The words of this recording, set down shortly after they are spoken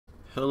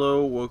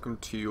Hello, welcome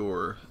to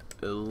your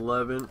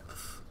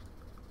 11th,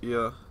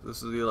 yeah, this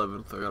is the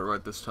 11th, I got it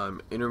right this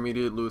time,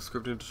 intermediate Lewis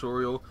scripting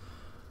tutorial.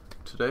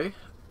 Today,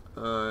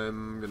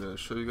 I'm gonna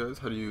show you guys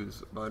how to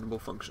use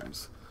bindable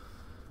functions.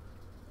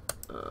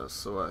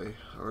 So I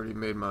already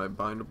made my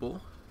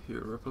bindable, here,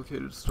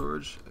 replicated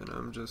storage, and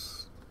I'm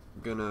just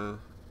gonna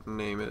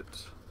name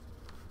it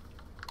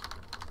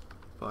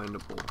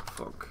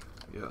BindableFunc.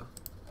 Yeah,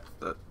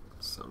 that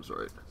sounds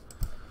right.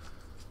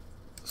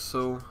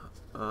 So,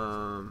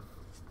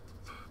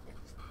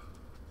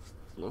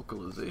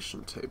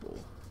 localization table.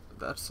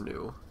 That's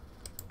new.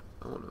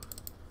 I wanna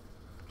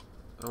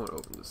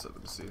open this up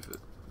and see if it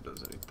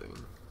does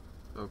anything.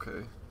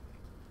 Okay.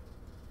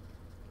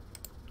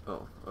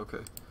 Oh, okay.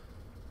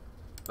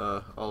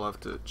 I'll have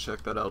to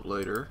check that out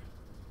later.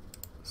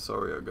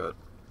 Sorry, I got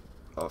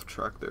off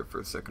track there for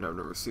a second. I've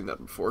never seen that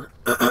before.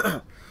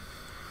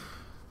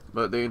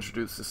 But they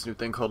introduced this new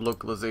thing called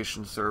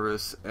localization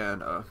service,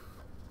 and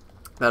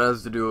that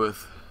has to do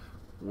with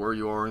where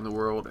you are in the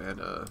world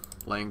and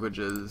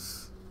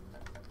languages.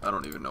 I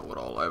don't even know what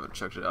all. I haven't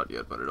checked it out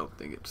yet, but I don't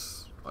think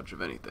it's much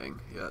of anything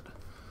yet.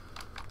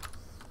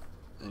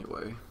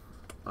 Anyway,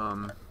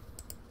 name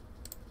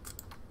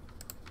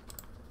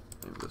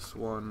this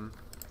one,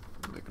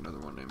 make another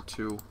one named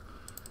 2.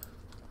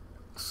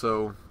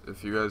 So,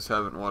 if you guys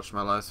haven't watched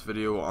my last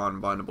video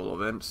on bindable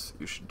events,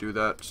 you should do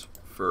that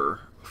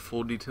for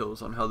full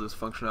details on how this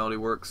functionality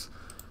works.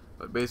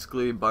 But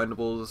basically,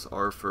 bindables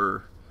are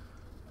for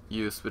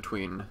use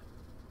between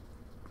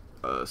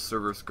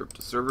server script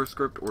to server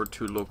script or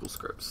 2 local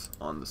scripts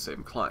on the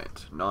same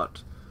client.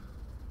 Not,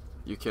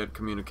 you can't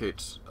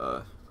communicate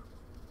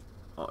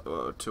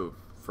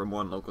from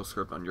one local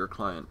script on your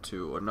client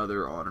to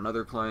another on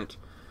another client.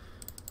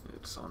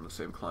 It's on the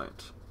same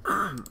client.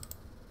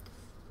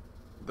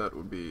 That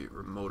would be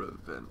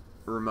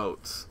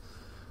remotes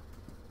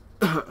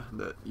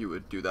that you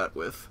would do that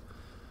with,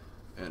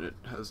 and it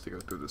has to go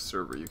through the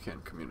server. You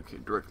can't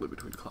communicate directly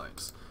between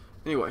clients.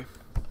 Anyway,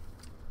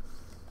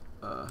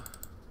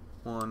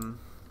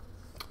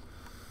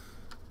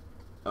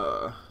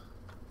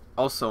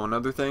 also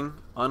another thing,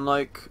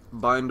 unlike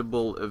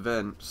bindable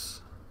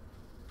events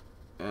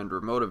and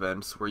remote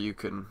events where you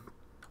can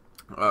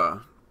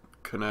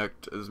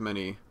connect as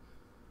many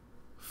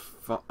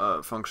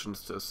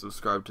functions to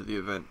subscribe to the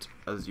event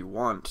as you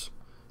want,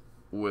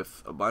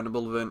 with a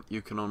bindable event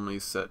you can only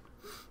set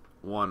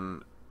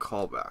one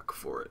callback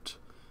for it.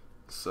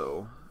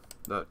 So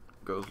that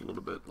goes a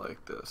little bit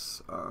like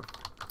this. I'm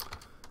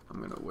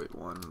gonna wait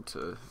one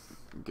to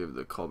give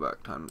the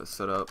callback time to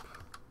set up,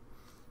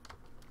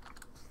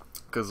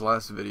 because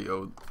last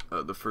video,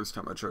 the first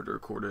time I tried to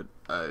record it,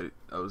 I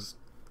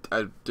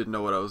didn't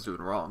know what I was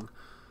doing wrong.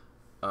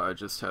 I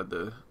just had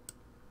the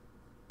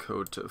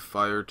code to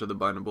fire to the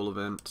bindable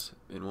event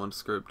in one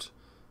script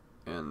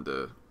and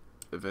the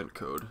event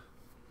code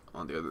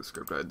on the other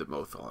script. I had them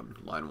both on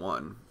line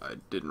 1. I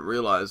didn't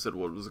realize that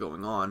what was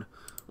going on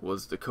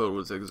was the code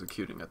was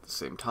executing at the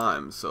same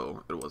time,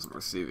 so it wasn't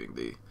receiving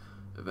the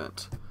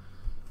event.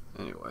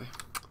 Anyway,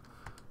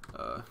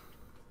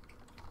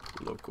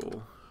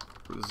 local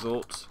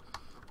result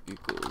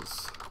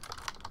equals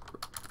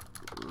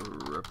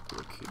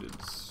replicated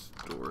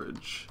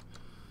storage,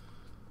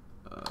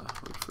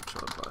 wait for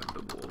child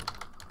bindable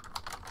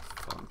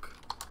func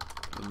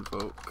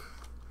invoke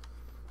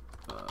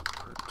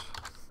print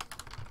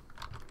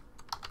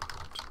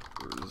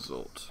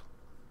result.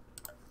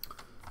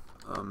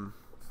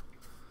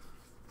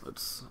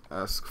 Let's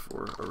ask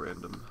for a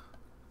random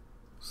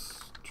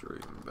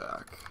string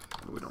back,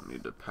 and we don't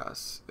need to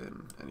pass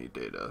in any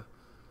data.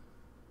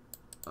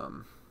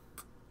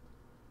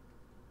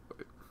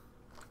 Wait.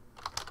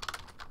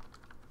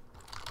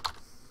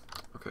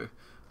 Okay,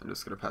 I'm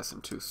just gonna pass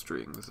in 2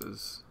 strings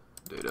as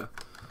data.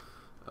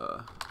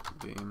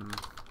 Beam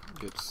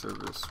get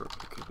service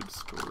replicated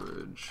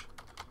storage.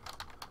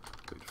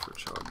 Wait for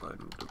child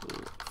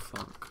bindable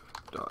func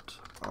dot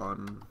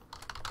on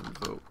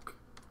invoke.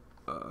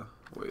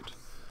 Wait.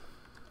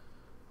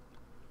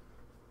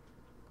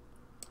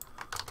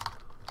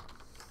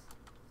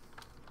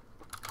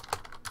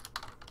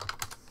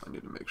 I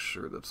need to make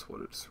sure that's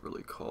what it's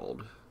really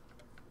called.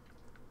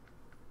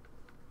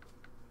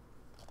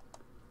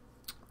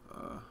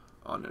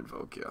 On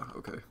invoke, yeah,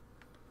 okay.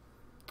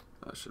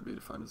 That should be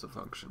defined as a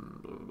function,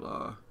 blah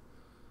blah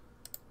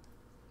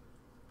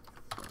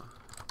blah.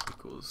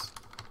 Equals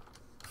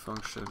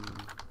function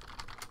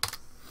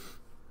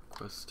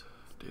request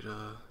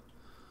data.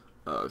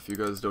 If you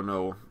guys don't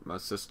know my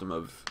system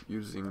of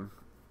using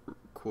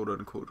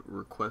quote-unquote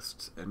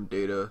requests and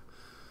data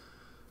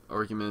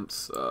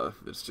arguments,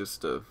 it's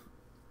just a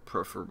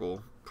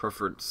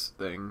preference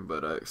thing,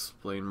 but I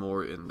explain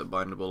more in the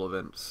bindable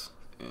events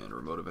and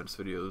remote events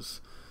videos,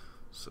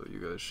 so you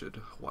guys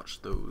should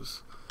watch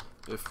those.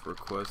 If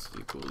request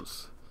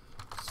equals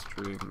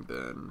string,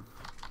 then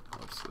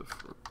what's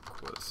if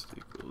request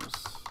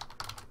equals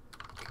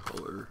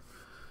color,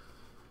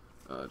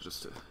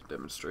 just to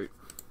demonstrate.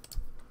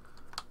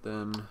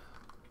 Then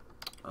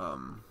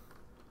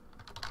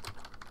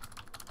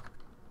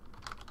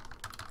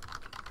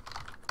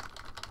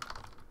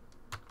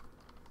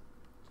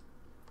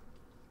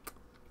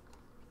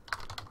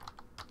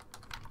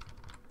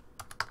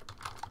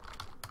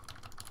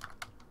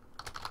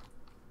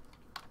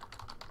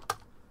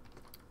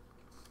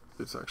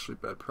it's actually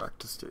bad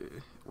practice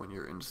when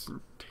you're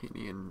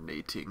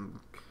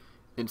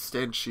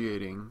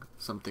instantiating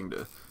something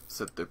to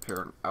set the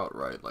parent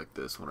outright like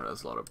this when it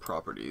has a lot of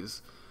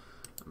properties.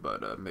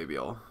 But I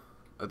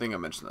think I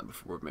mentioned that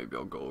before, maybe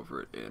I'll go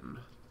over it in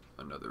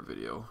another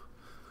video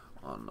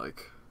on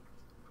like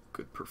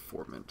good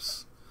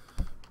performance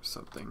or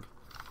something.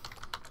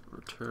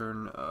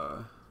 Return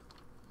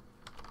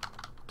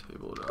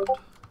table dot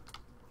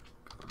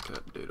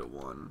concat data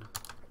 1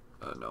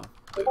 no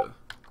data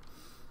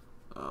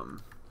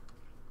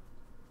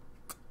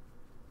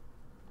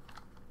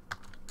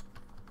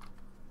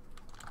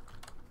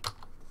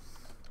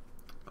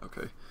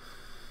okay,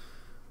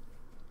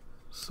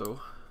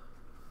 so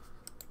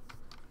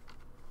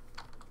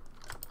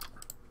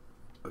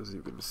as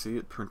you can see,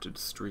 it printed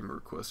string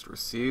request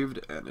received,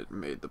 and it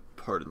made the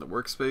part in the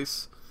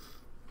workspace.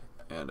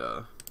 And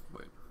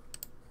wait,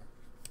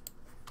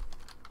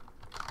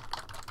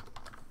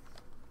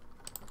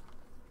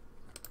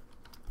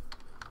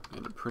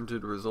 and the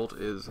printed result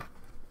is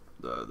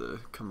the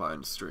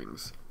combined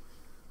strings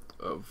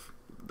of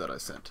that I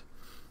sent.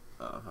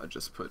 I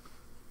just put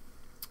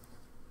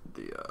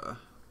the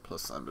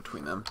plus sign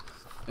between them.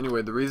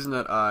 Anyway, the reason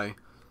that I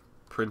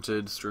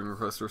printed string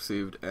request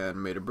received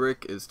and made a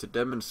brick is to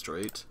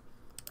demonstrate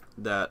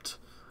that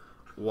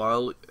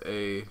while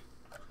a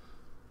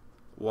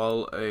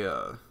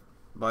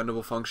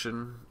bindable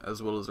function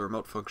as well as a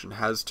remote function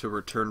has to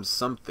return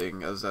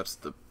something, as that's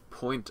the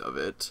point of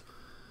it,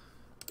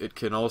 it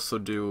can also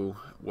do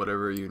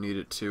whatever you need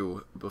it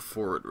to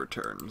before it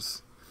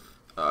returns.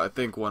 I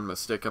think one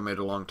mistake I made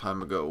a long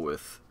time ago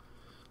with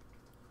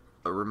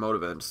a remote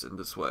events in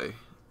this way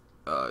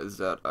is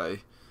that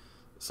I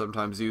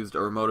sometimes used a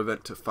remote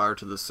event to fire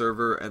to the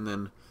server, and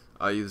then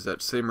I used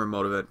that same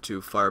remote event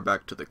to fire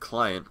back to the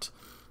client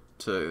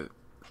to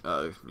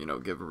you know,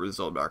 give a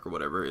result back or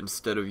whatever,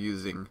 instead of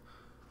using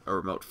a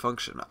remote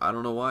function. I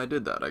don't know why I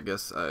did that. I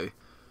guess I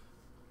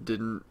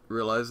didn't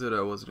realize it.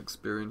 I wasn't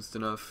experienced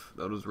enough.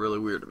 That was really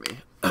weird to me.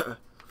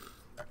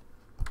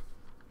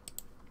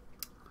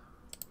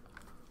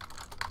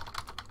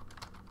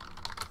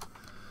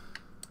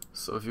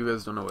 So if you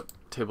guys don't know what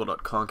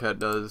table.concat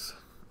does,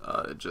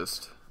 it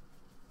just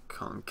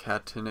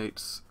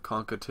concatenates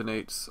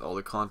all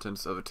the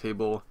contents of a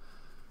table,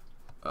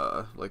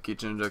 like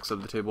each index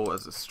of the table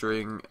as a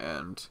string,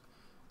 and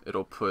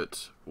it'll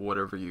put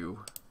whatever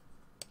you,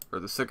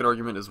 or the second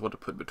argument is what to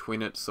put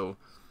between it. So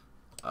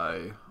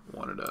I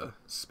wanted a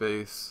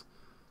space,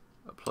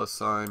 a plus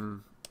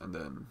sign, and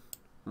then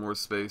more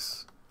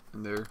space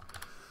in there.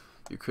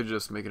 You could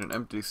just make it an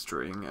empty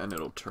string and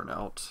it'll turn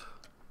out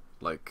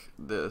like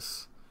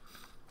this.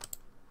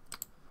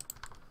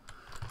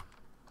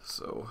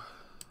 So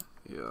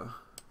yeah,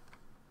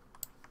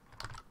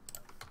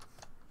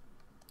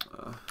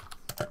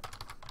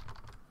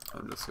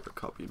 I'm just gonna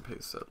copy and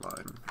paste that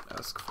line,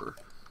 ask for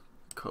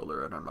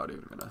color, and I'm not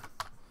even gonna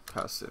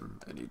pass in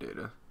any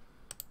data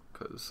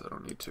because I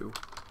don't need to.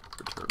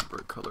 Return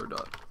brick color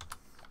dot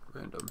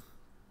random.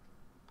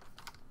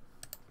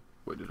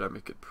 Wait, did I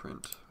make it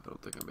print? I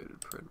don't think I made it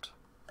print.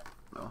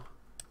 No.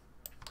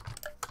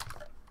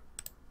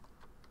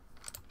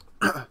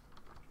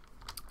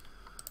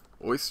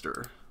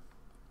 Oyster.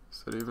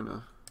 Is that even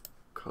a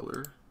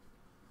color?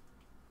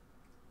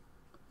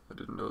 I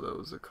didn't know that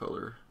was a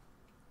color.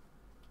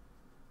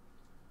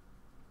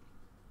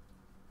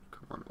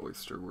 Come on,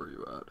 Oyster, where are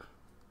you at?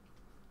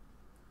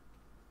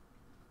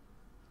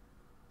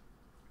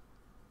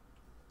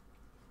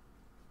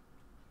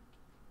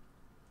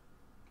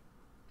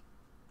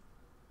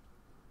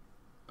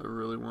 I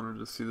really wanted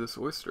to see this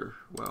oyster.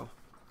 Wow.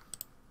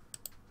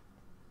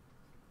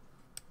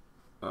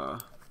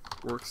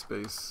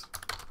 Workspace,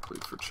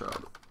 wait for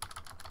child,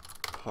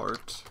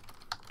 part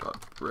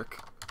dot brick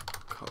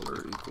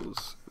color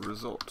equals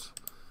result.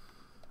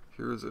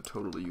 Here is a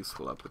totally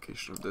useful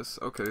application of this.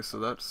 Okay, so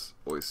that's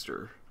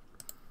oyster.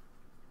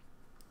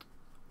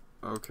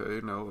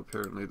 Okay, no,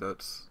 apparently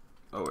that's,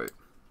 oh wait,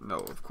 no,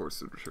 of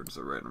course it returns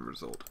a random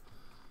result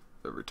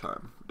every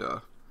time.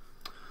 Duh.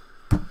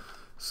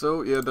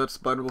 So yeah, that's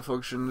bindable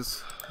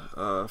functions.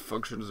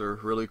 Functions are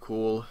really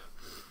cool.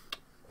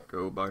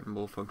 Go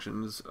bindable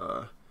functions.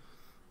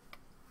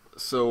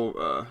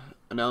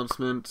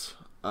 Announcement,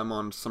 I'm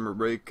on summer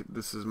break.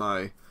 This is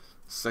my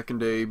second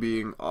day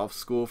being off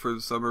school for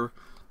the summer,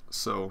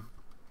 so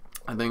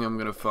I think I'm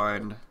gonna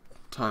find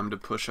time to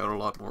push out a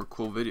lot more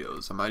cool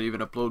videos. I might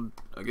even upload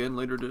again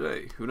later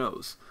today, who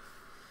knows.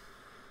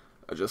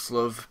 I just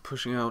love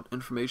pushing out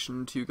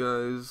information to you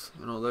guys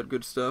and all that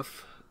good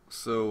stuff,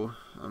 so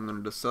I'm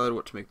gonna decide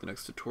what to make the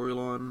next tutorial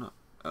on.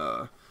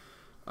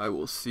 I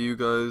will see you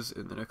guys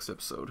in the next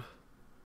episode.